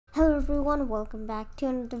Hello everyone, welcome back to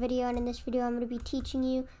another video, and in this video I'm going to be teaching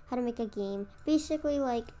you how to make a game. Basically,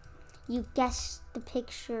 like, you guess the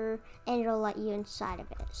picture and it'll let you inside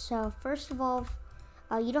of it. So first of all,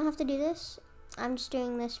 you don't have to do this. I'm just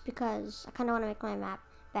doing this because I kind of want to make my map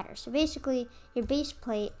better. So basically, your base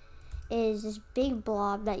plate is this big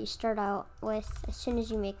blob that you start out with as soon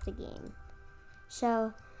as you make the game.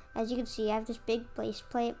 So as you can see, I have this big base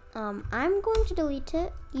plate. I'm going to delete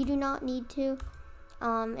it. You do not need to.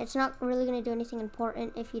 It's not really going to do anything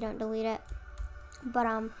important if you don't delete it. But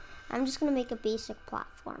I'm just going to make a basic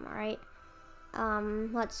platform, alright?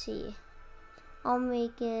 Let's see. I'll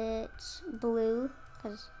make it blue,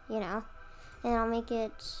 because, you know. And I'll make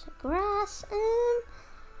it grass, and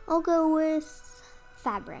I'll go with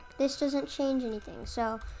fabric. This doesn't change anything.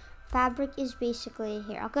 So fabric is basically,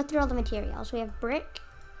 here, I'll go through all the materials. We have brick,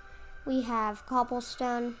 we have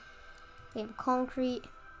cobblestone, we have concrete,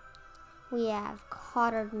 we have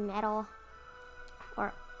quartered metal,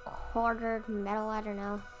 I don't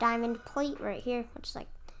know, diamond plate right here, which is like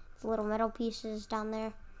the little metal pieces down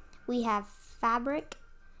there. We have fabric,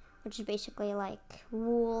 which is basically like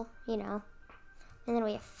wool, you know. And then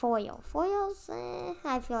we have foil. Foils,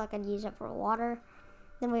 I feel like I'd use it for water.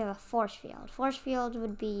 Then we have a force field. Force field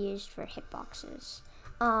would be used for hitboxes.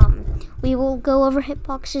 We will go over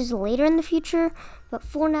hitboxes later in the future, but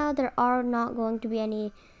for now there are not going to be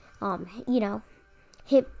any you know,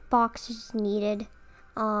 hitboxes needed.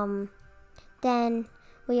 Then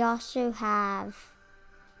we also have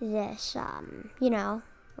this, you know,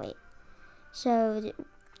 so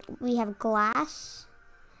we have glass,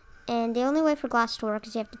 and the only way for glass to work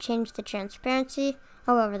is you have to change the transparency.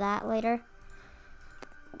 I'll go over that later,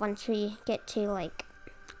 once we get to, like,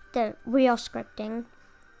 the real scripting.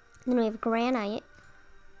 Then we have granite,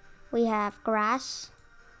 we have grass,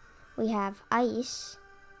 we have ice,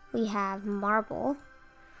 we have marble,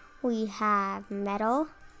 we have metal,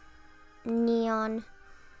 neon,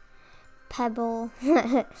 pebble,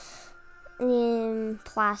 and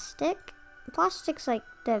plastic. Plastic's like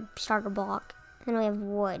the starter block. And we have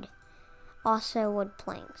wood, also wood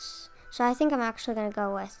planks. So I think I'm actually going to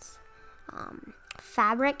go with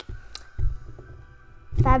fabric.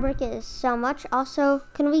 Fabric is so much. Also,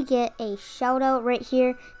 can we get a shout out right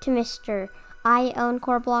here to Mr. I Own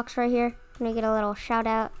Core Blocks right here? Can we get a little shout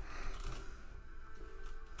out?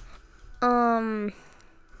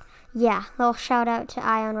 Yeah, little shout out to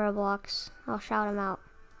I Own Roblox. I'll shout him out.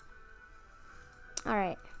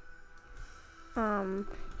 Alright.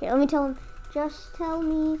 Here, let me tell him. Just tell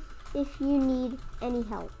me if you need any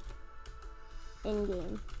help in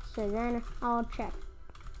game. So then I'll check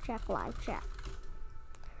live chat.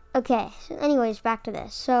 Okay, so anyways, back to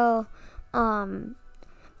this. So,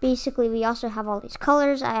 basically we also have all these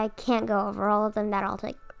colors. I can't go over all of them. That'll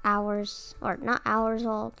take hours, or not hours,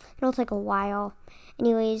 it'll take a while.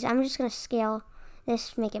 Anyways, I'm just gonna scale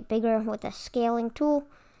this, make it bigger with the scaling tool.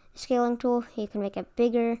 You can make it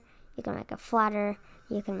bigger, you can make it flatter,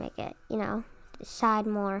 you can make it, you know, the side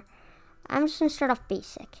more. I'm just gonna start off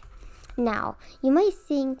basic. Now, you might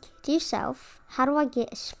think to yourself, how do I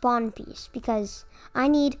get a spawn piece? Because I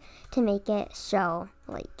need to make it so,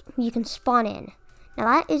 like, you can spawn in. Now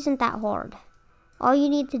that isn't that hard. All you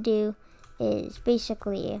need to do is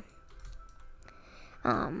basically,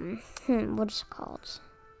 what is it called?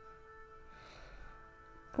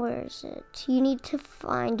 Where is it? You need to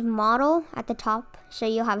find model at the top. So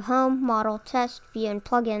you'll have home, model, test, view, and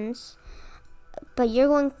plugins. But you're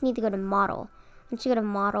going to need to go to model. Once you go to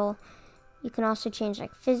model, you can also change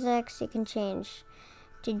like physics. You can change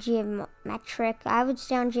to geometric. I would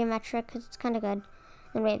stay on geometric because it's kind of good.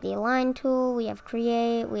 Then we have the align tool. We have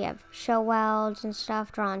create. We have show welds and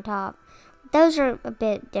stuff. Draw on top. Those are a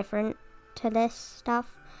bit different to this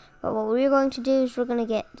stuff. But what we're going to do is we're going to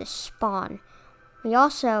get the spawn. We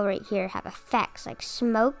also, right here, have effects like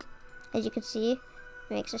smoke. As you can see, it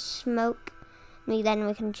makes a smoke. Then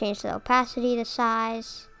we can change the opacity, the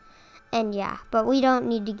size, and yeah. But we don't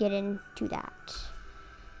need to get into that.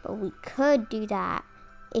 But we could do that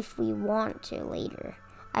if we want to later.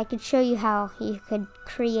 I could show you how you could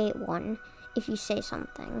create one if you say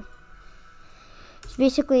something. So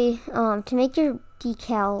basically, to make your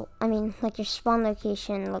decal, like your spawn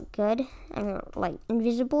location look good, like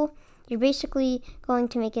invisible, you're basically going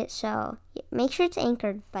to make it so, make sure it's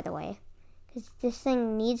anchored, by the way, because this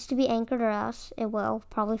thing needs to be anchored or else it will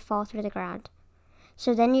probably fall through the ground.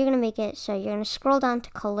 So then you're going to make it so you're going to scroll down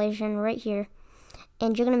to collision right here,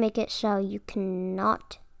 and you're going to make it so you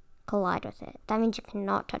cannot collide with it. That means you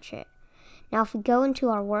cannot touch it. Now if we go into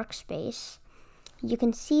our workspace, you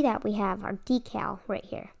can see that we have our decal right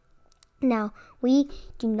here. Now, we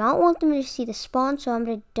do not want them to see the spawn, so I'm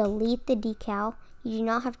going to delete the decal. You do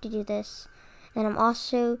not have to do this. And I'm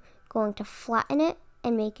also going to flatten it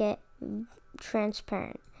and make it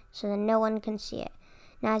transparent so that no one can see it.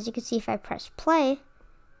 Now, as you can see, if I press play,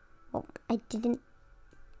 oh, I didn't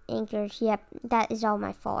anchor. Yep, that is all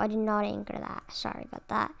my fault. I did not anchor that. Sorry about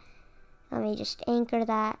that. Let me just anchor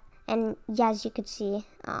that. And yeah, as you can see,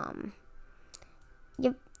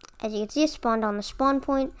 yep, as you can see, it spawned on the spawn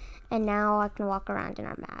point, and now I can walk around in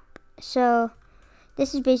our map. So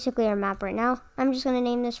this is basically our map right now. I'm just going to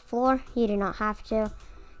name this floor. You do not have to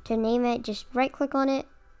name it. Just right click on it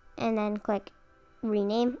and then click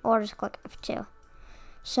rename, or just click F2.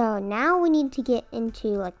 So now we need to get into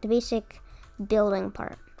like the basic building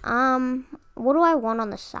part. What do I want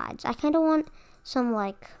on the sides? I kind of want some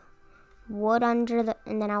like wood under the,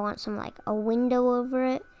 and then I want some like a window over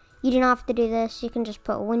it. You do not have to do this. You can just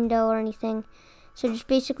put a window or anything. So just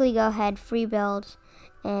basically go ahead, free build,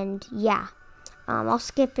 and yeah. I'll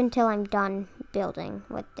skip until I'm done building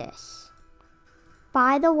with this.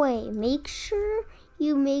 By the way, make sure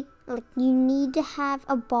you you need to have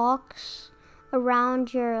a box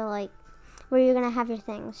around your where you're gonna have your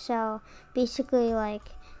things. So basically,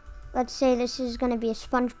 let's say this is gonna be a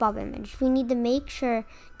SpongeBob image. We need to make sure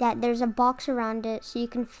that there's a box around it so you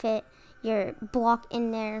can fit your block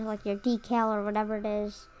in there, like your decal or whatever it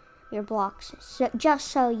is, your blocks. So just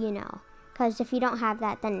so you know, because if you don't have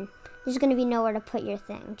that, then there's going to be nowhere to put your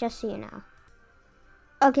thing, just so you know.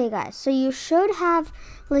 Okay guys, so you should have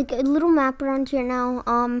like a little map around here now.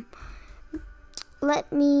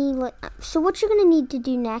 So what you're going to need to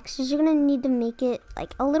do next is you're going to need to make it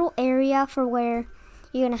like a little area for where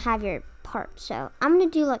you're going to have your part. So I'm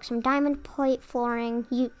going to do like some diamond plate flooring.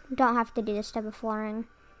 You don't have to do this type of flooring.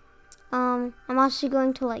 I'm also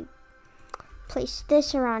going to like place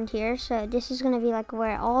this around here. So this is going to be like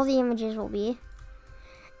where all the images will be.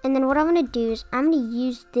 And then what I'm going to do is I'm going to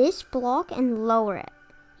use this block and lower it.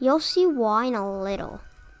 You'll see why in a little.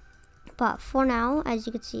 But for now, as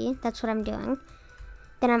you can see, that's what I'm doing.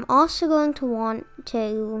 Then I'm also going to want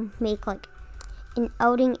to make like an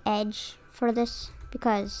outing edge for this.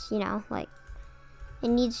 Because, you know, like it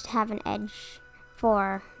needs to have an edge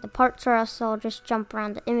for the parts, or else I'll just jump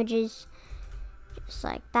around the images. Just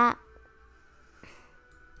like that.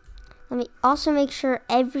 Let me also make sure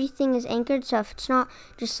everything is anchored, so if it's not,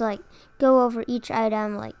 just like go over each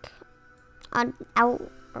item, like I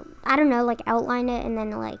don't know, like outline it, and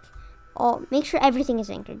then like make sure everything is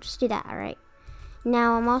anchored. Just do that, alright?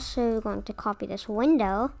 Now I'm also going to copy this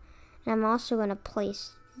window, and I'm also going to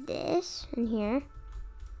place this in here.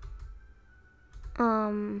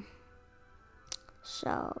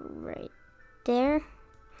 So right there,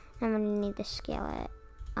 I'm going to need to scale it.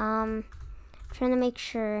 Trying to make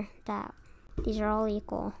sure that these are all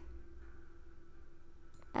equal.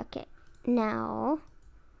 Okay, now,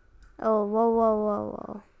 oh,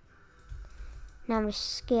 whoa. Now I'm going to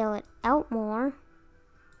scale it out more,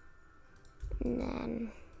 and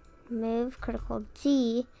then move critical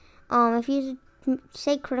D. If you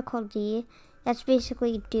say critical D, that's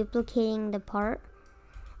basically duplicating the part.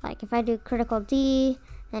 Like if I do critical D,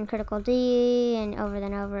 then critical D, and over,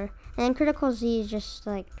 and then critical Z is just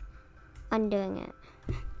like undoing it.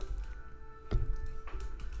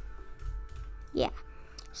 Yeah.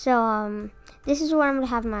 So this is where I'm gonna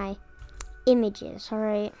have my images,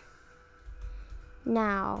 alright?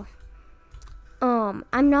 Now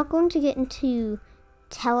I'm not going to get into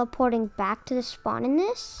teleporting back to the spawn in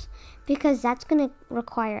this, because that's gonna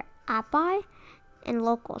require AppI and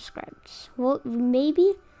local scripts. Well,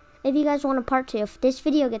 maybe if you guys want a part 2, if this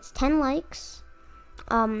video gets 10 likes,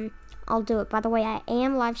 I'll do it. By the way, I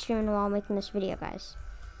am live streaming while making this video, guys.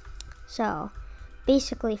 So,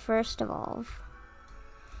 basically, first of all,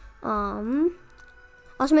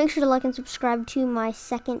 also make sure to like and subscribe to my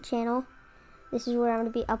second channel. This is where I'm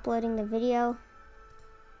going to be uploading the video.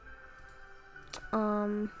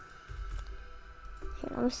 Here,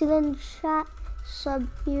 let me see the chat sub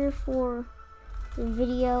here for the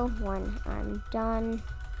video when I'm done.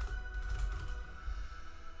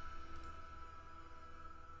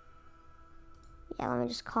 Yeah, let me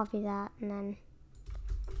just copy that, and then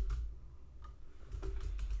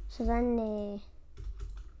so then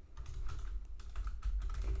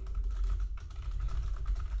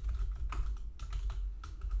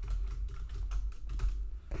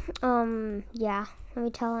yeah, let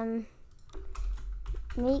me tell him,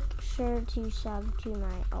 make sure to sub to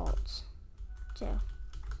my alts too.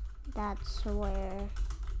 That's where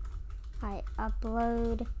I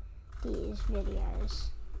upload these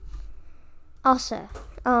videos. Also,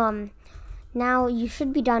 now you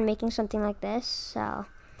should be done making something like this. So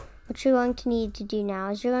what you're going to need to do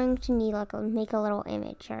now is you're going to need like make a little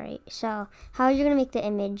image. All right, so how you're gonna make the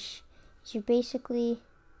image is you're basically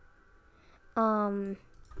so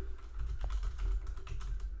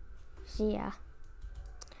yeah,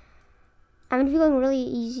 I'm gonna be going really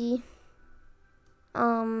easy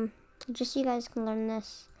just so you guys can learn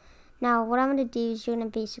this. Now what I'm gonna do is you're gonna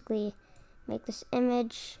basically make this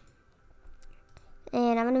image,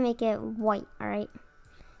 and I'm gonna make it white. All right,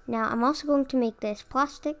 now I'm also going to make this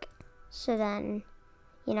plastic, so then,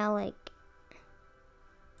 you know, like,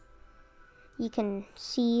 you can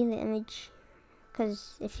see the image,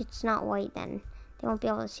 because if it's not white, then they won't be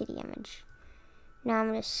able to see the image. Now I'm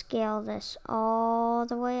going to scale this all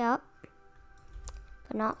the way up,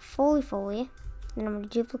 but not fully. Then I'm going to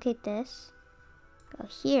duplicate this, go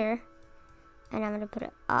here, and I'm going to put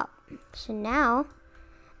it up. So now,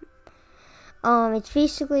 it's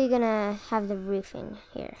basically going to have the roofing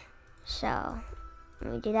here. So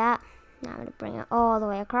let me do that. Now I'm going to bring it all the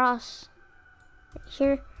way across right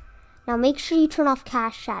here. Now make sure you turn off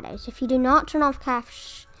cast shadows. If you do not turn off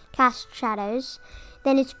cast shadows,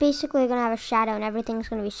 then it's basically going to have a shadow and everything's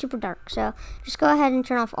going to be super dark. So just go ahead and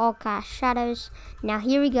turn off all cast shadows. Now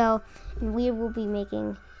here we go, and we will be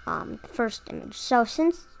making the first image. So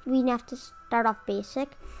since we have to start off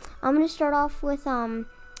basic, I'm going to start off with,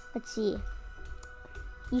 let's see.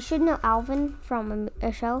 You should know Alvin from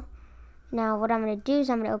a show. Now what I'm going to do is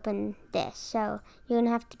I'm going to open this. So you're going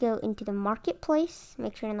to have to go into the marketplace.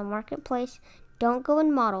 Make sure you're in the marketplace. Don't go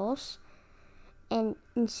in models, and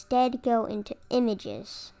instead go into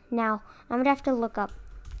images. Now I'm going to have to look up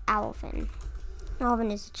Alvin.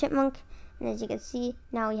 Alvin is a chipmunk, and as you can see,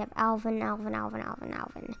 now we have Alvin. I'm going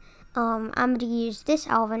to use this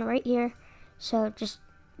Alvin right here. So just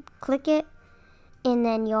click it, and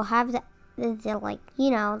then you'll have the like,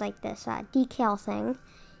 you know, like this decal thing.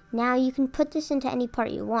 Now you can put this into any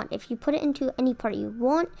part you want. If you put it into any part you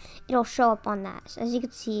want, it'll show up on that. So as you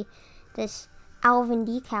can see, this Alvin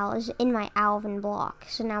decal is in my Alvin block.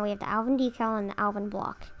 So now we have the Alvin decal and the Alvin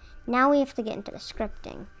block. Now we have to get into the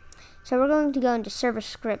scripting. So we're going to go into server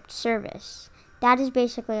script service. That is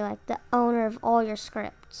basically like the owner of all your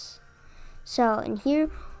scripts. So in here,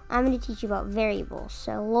 I'm going to teach you about variables.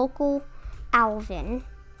 So local Alvin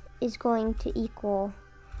is going to equal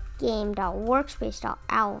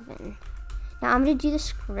game.workspace.alvin. Now I'm going to do the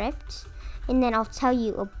script, and then I'll tell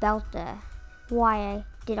you about why I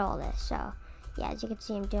did all this. So yeah, as you can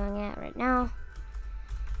see, I'm doing it right now.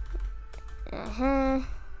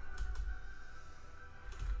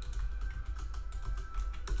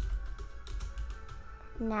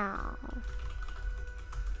 Now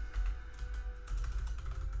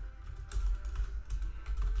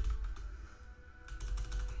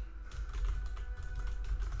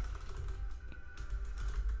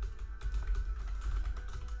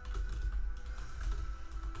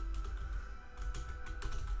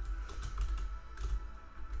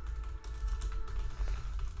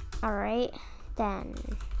alright, then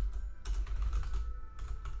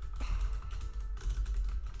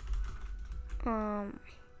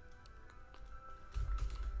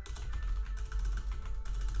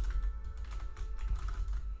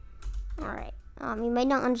alright, you may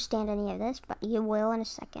not understand any of this, but you will in a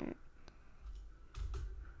second.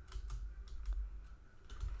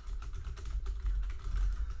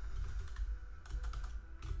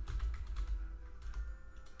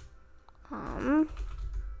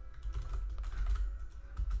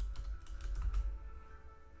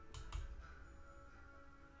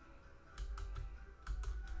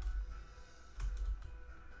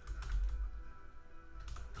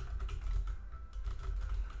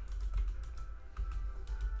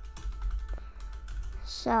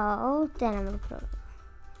 So then I'm going to put,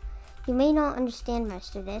 you may not understand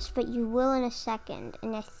most of this, but you will in a second,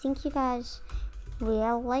 and I think you guys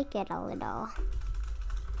will like it a little.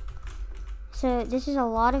 So this is a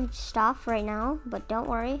lot of stuff right now, but don't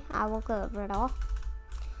worry, I will go over it all.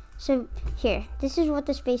 So here, this is what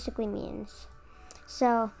this basically means.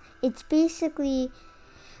 So it's basically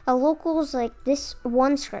a local is like this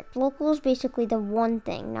one script. Local is basically the one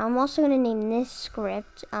thing. Now I'm also going to name this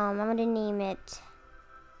script, I'm going to name it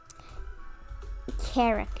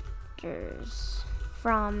characters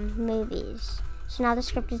from movies. So now the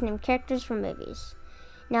script is named characters from movies.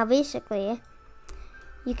 Now basically,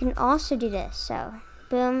 you can also do this. So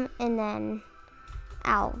boom, and then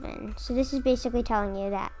Alvin. So this is basically telling you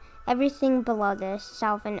that everything below this is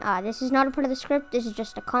Alvin. This is not a part of the script. This is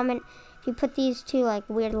just a comment. If you put these two like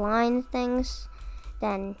weird line things,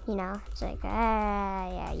 then you know it's like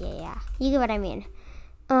yeah. You get what I mean.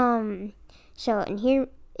 So in here.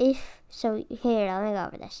 Here, let me go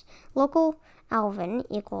over this. Local Alvin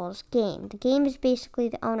equals game. The game is basically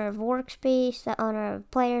the owner of workspace, the owner of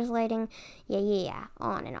players lighting,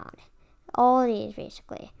 on and on. All these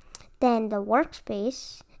basically. Then the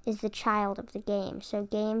workspace is the child of the game. So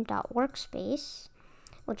game.workspace,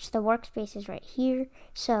 which the workspace is right here.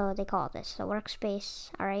 So they call this the workspace,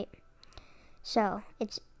 all right? So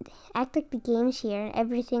it's act like the game's here and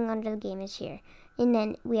everything under the game is here. And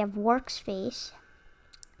then we have workspace.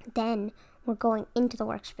 Then we're going into the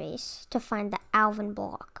workspace to find the Alvin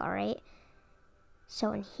block, all right?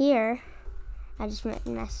 So in here, I just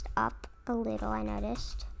messed up a little, I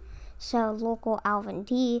noticed. So local Alvin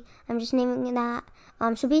D, I'm just naming that.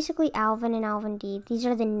 So basically Alvin and Alvin D, these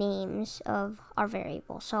are the names of our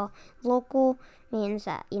variable. So local means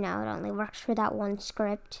that, it only works for that one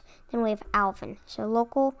script. Then we have Alvin. So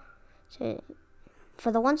local, so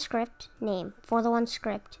for the one script, name. For the one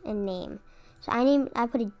script, and name. So I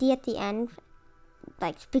put a D at the end,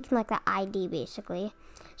 like speaking like the ID basically.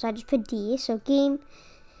 So I just put D, so game,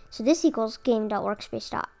 so this equals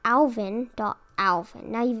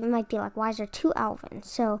game.workspace.alvin.alvin. Now you might be like, why is there two Alvins?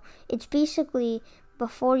 So it's basically,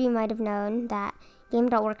 before you might have known that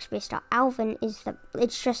game.workspace.alvin is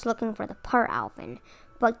it's just looking for the part Alvin.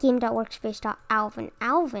 But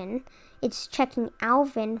game.workspace.alvin, it's checking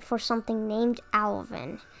Alvin for something named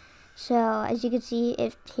Alvin. So as you can see,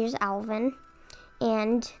 here's Alvin,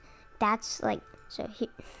 and that's like, so here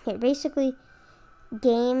basically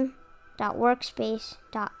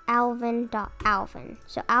game.workspace.alvin.alvin.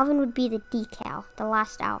 So Alvin would be the decal, the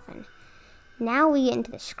last Alvin. Now we get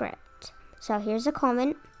into the script. So here's a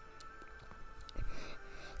comment.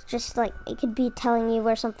 Just like it could be telling you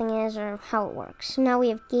where something is or how it works. So now we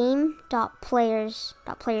have game.players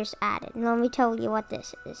added. And let me tell you what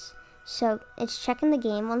this is. So it's checking the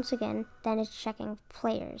game once again, then it's checking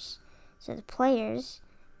players. So the players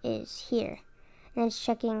is here. And it's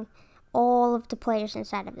checking all of the players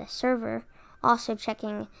inside of the server, also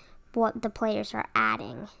checking what the players are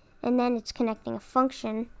adding. And then it's connecting a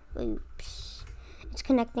function. Oops. It's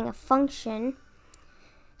connecting a function.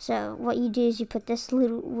 So what you do is you put this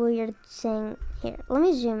little weird thing here. Let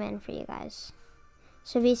me zoom in for you guys.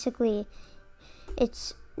 So basically,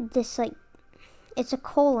 it's this like, it's a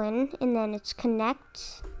colon, and then it's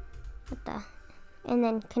connect, and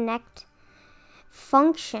then connect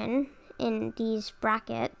function in these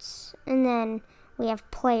brackets, and then we have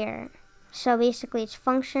player. So basically it's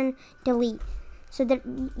function delete. So that,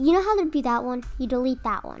 you know how there'd be that one? You delete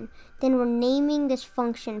that one. Then we're naming this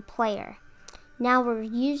function player. Now we're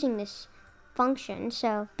using this function.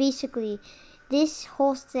 So basically this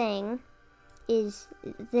whole thing is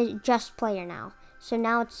the just player now. So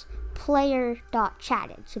now it's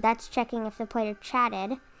player.chatted. So that's checking if the player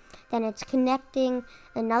chatted. Then it's connecting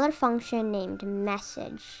another function named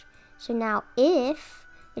message. So now if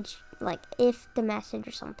it's like if the message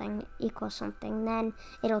or something equals something, then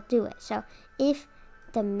it'll do it. So if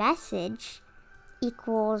the message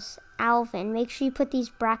equals Alvin, make sure you put these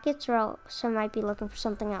brackets or else I might be looking for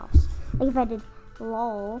something else. Like if I did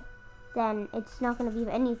lol, then it's not going to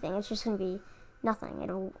be anything. It's just going to be nothing.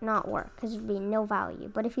 It'll not work because it'll be no value.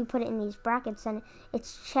 But if you put it in these brackets, then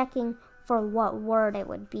it's checking for what word it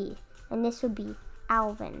would be. And this would be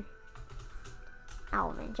Alvin.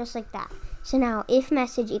 Alvin, just like that. So now if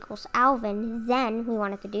message equals Alvin, then we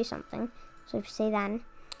want it to do something. So if you say then,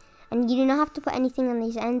 and you do not have to put anything on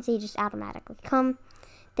these ends, they just automatically come.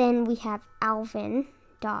 Then we have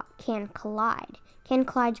Alvin.canCollide.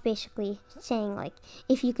 CanCollide's basically saying like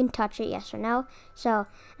if you can touch it, yes or no. So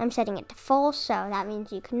I'm setting it to false, so that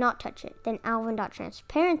means you cannot touch it. Then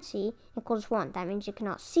Alvin.transparency equals 1. That means you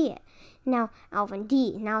cannot see it. Now Alvin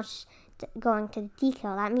D, now it's going to the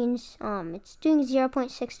decal. That means it's doing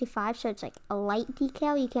 0.65, so it's like a light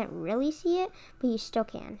decal. You can't really see it, but you still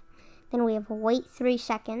can. Then we have wait 3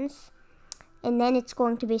 seconds, and then it's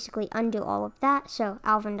going to basically undo all of that. So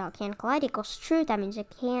Alvin.canCollide equals true. That means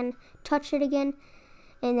it can touch it again.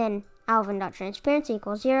 And then Alvin.transparency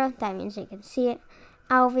equals 0. That means it can see it.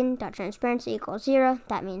 Alvin.transparency equals 0.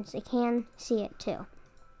 That means it can see it too.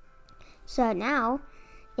 So now,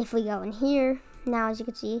 if we go in here, now as you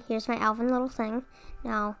can see, here's my Alvin little thing.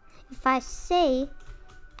 Now, if I say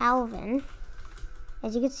Alvin,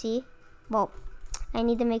 as you can see, well, I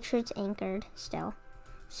need to make sure it's anchored still.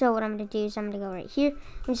 So what I'm going to do is I'm going to go right here.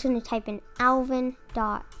 I'm just going to type in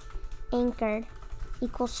Alvin.anchored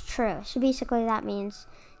equals true. So basically that means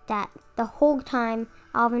that the whole time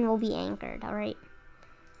Alvin will be anchored, alright?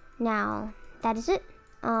 Now, that is it.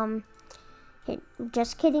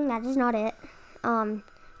 Just kidding, that is not it.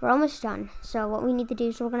 We're almost done. So what we need to do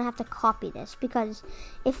is we're going to have to copy this, because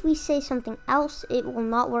if we say something else, it will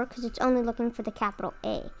not work because it's only looking for the capital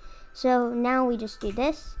A. So now we just do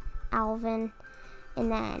this, Alvin,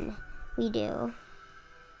 and then we do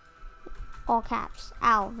all caps,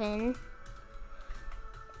 Alvin.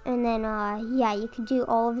 And then, yeah, you could do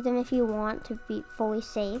all of them if you want to be fully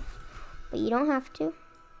safe, but you don't have to.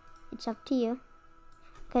 It's up to you,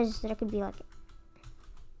 because there could be like,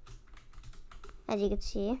 as you can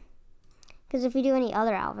see, because if we do any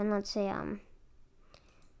other Alvin, let's say,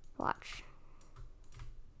 watch,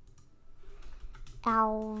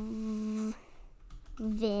 Alvin,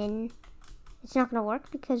 it's not gonna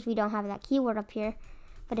work because we don't have that keyword up here.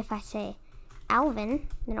 But if I say Alvin,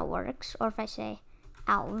 then it works. Or if I say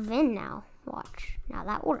Alvin now, watch, now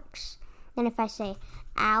that works. Then if I say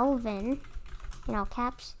Alvin in all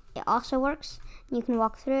caps, it also works. You can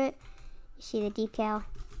walk through it. You see the decal.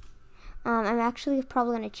 I'm actually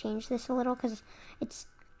probably going to change this a little because it's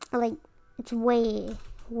like, it's way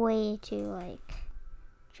too like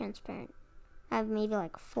transparent. I have maybe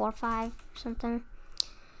like 4 or 5 or something.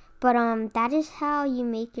 But that is how you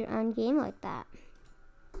make your own game like that.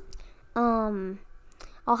 I'll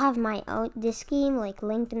have my own, this game like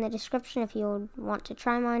linked in the description if you want to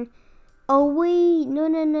try mine. Oh wait,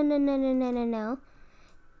 no.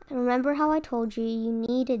 Remember how I told you you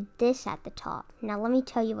needed this at the top. Now let me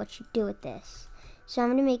tell you what you do with this. So I'm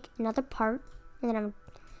going to make another part, and then I'm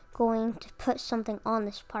going to put something on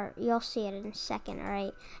this part. You'll see it in a second,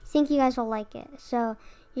 alright? I think you guys will like it. So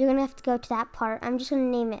you're going to have to go to that part. I'm just going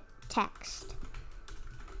to name it text.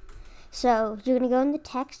 So you're going to go in the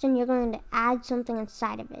text, and you're going to add something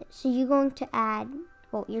inside of it. So you're going to add,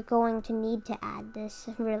 well, you're going to need to add this,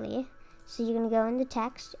 really. So you're going to go in the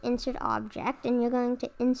text, insert object, and you're going to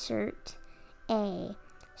insert a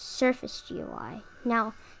surface GUI.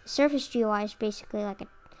 Now, surface GUI is basically like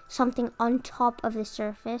something on top of the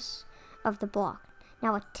surface of the block.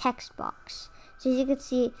 Now, a text box. So as you can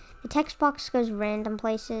see, the text box goes random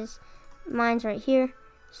places. Mine's right here.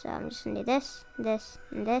 So I'm just going to do this, this,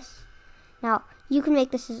 and this. Now, you can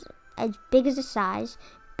make this as big as the size,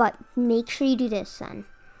 but make sure you do this then.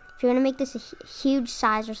 If you're going to make this a huge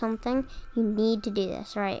size or something, you need to do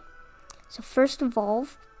this, right? So first of all,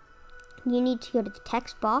 you need to go to the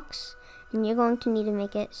text box, and you're going to need to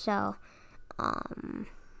make it so,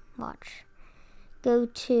 watch. Go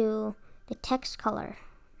to the text color,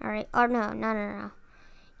 alright? Or no.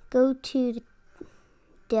 Go to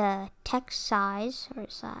the text size, where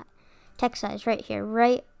is that? Text size, right here,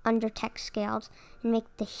 right under text scales, and make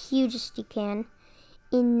the hugest you can.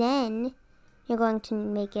 And then you're going to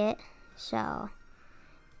make it so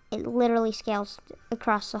it literally scales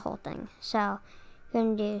across the whole thing. So you're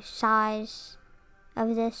going to do size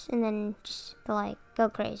of this, and then just like go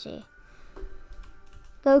crazy.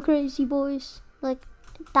 Go crazy, boys. Like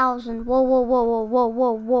 1,000.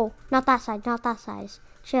 Whoa. Not that size.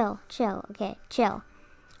 Chill. Okay, chill.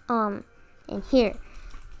 And here.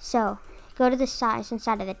 So go to the size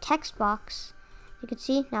inside of the text box. You can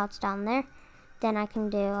see now it's down there. Then I can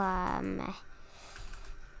do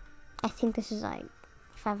I think this is like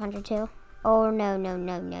 502. Oh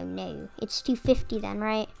no. It's 250 then,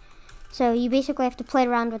 right? So you basically have to play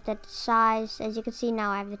around with the size. As you can see now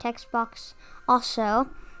I have the text box. Also,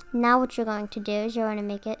 now what you're going to do is you're going to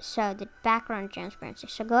make it so the background transparency.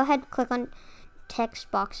 So go ahead, click on text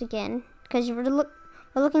box again, because we're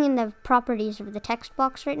looking in the properties of the text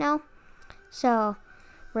box right now. So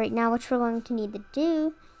right now what we're going to need to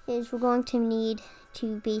do is we're going to need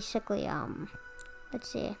to basically let's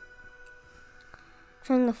see,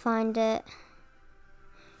 trying to find it.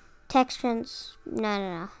 Text trans,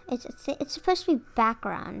 no. It's supposed to be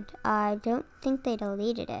background. I don't think they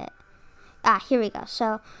deleted it. Here we go.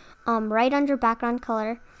 So right under background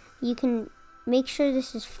color, you can make sure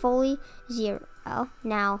this is fully 0.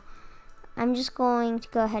 Now I'm just going to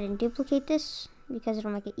go ahead and duplicate this because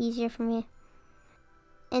it'll make it easier for me.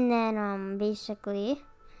 And then basically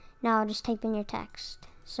now I'll just type in your text.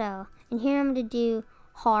 So in here I'm going to do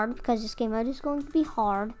hard because this game mode is going to be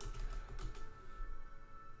hard.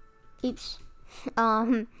 Oops.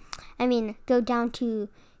 I mean, go down to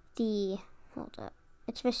the, hold up.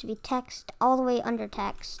 It's supposed to be text all the way under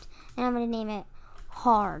text, and I'm going to name it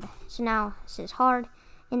hard. So now it says hard,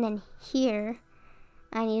 and then here,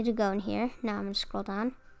 I need to go in here. Now I'm going to scroll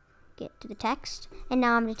down, get to the text, and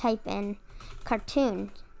now I'm going to type in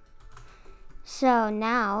cartoon. So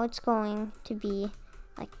now it's going to be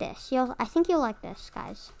like this. I think you'll like this,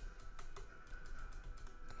 guys.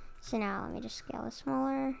 So now let me just scale it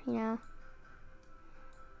smaller, you know.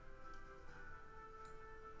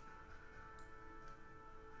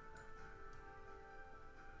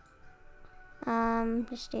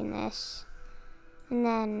 Just doing this. And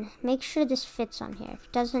then make sure this fits on here. If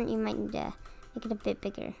it doesn't, you might need to make it a bit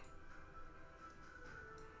bigger.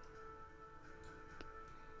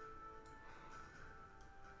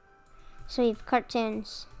 So we have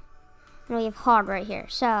cartoons, and we have hard right here.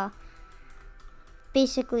 So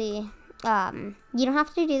basically, you don't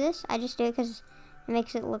have to do this. I just do it because it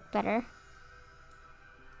makes it look better.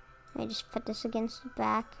 I just put this against the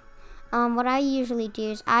back. What I usually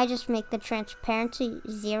do is I just make the transparency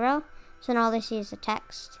 0, so then all they see is the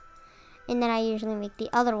text. And then I usually make the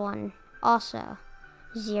other one also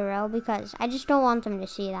 0 because I just don't want them to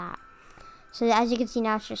see that. So as you can see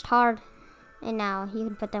now, it's just hard, and now you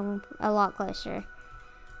can put them a lot closer.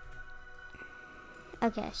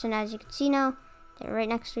 Okay, so now as you can see now, they're right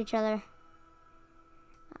next to each other.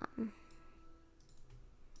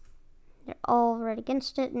 They're all right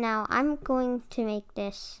against it. Now I'm going to make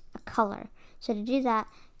this a color. So to do that,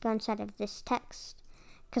 go inside of this text,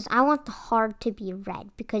 because I want the hard to be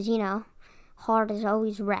red, because you know, hard is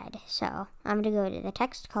always red. So I'm going to go to the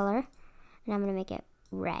text color, and I'm going to make it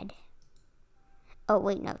red. Oh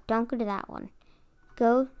wait, no, don't go to that one.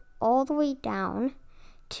 Go all the way down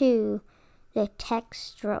to the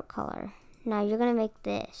text stroke color. Now you're going to make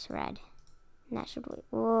this red. And that should wait.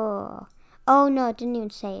 Whoa. Oh no, it didn't even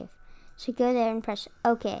save. So go there and press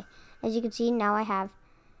OK. As you can see, now I have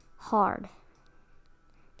hard,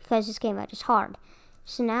 because this game mode is hard.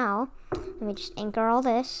 So now, let me just anchor all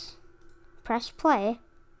this, press play,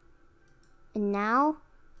 and now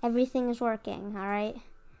everything is working, alright?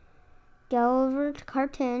 Go over to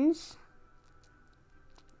cartoons.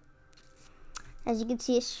 As you can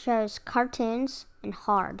see, it shows cartoons and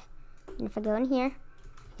hard. And if I go in here,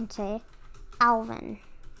 I can say Alvin.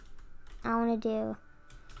 I want to do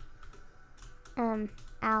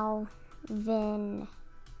Alvin,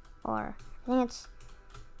 or I think it's,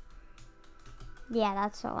 yeah,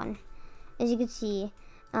 that's the one. As you can see,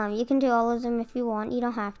 you can do all of them if you want. You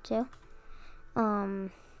don't have to.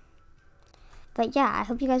 But yeah, I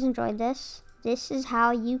hope you guys enjoyed this. This is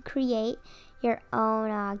how you create your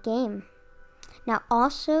own game. Now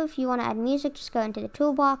also, if you want to add music, just go into the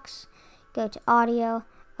toolbox, go to audio.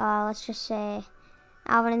 Let's just say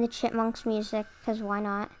Alvin and the Chipmunks music, because why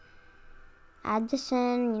not? Add this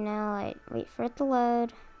in, you know, like, wait for it to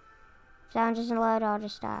load. If that one doesn't load, I'll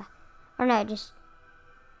just, or no, just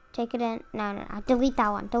take it in. No, delete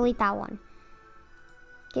that one, delete that one.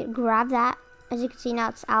 Grab that. As you can see now,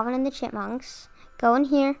 it's Alvin and the Chipmunks. Go in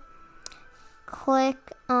here, click,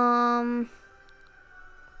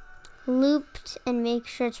 looped, and make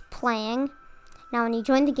sure it's playing. Now when you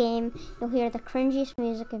join the game, you'll hear the cringiest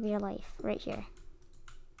music of your life, right here.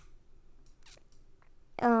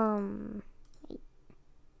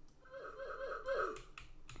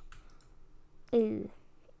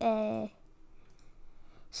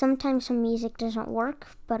 Sometimes some music doesn't work,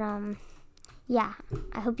 but yeah,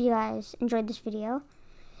 I hope you guys enjoyed this video.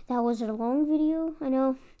 That was a long video, I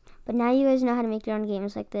know, but now you guys know how to make your own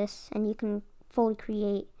games like this, and you can fully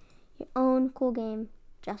create your own cool game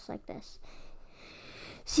just like this.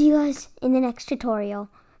 See you guys in the next tutorial.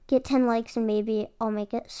 Get 10 likes and maybe I'll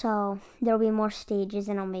make it so there'll be more stages,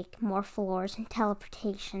 and I'll make more floors and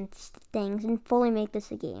teleportation things and fully make this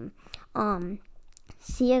a game.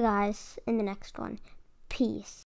 See you guys in the next one. Peace.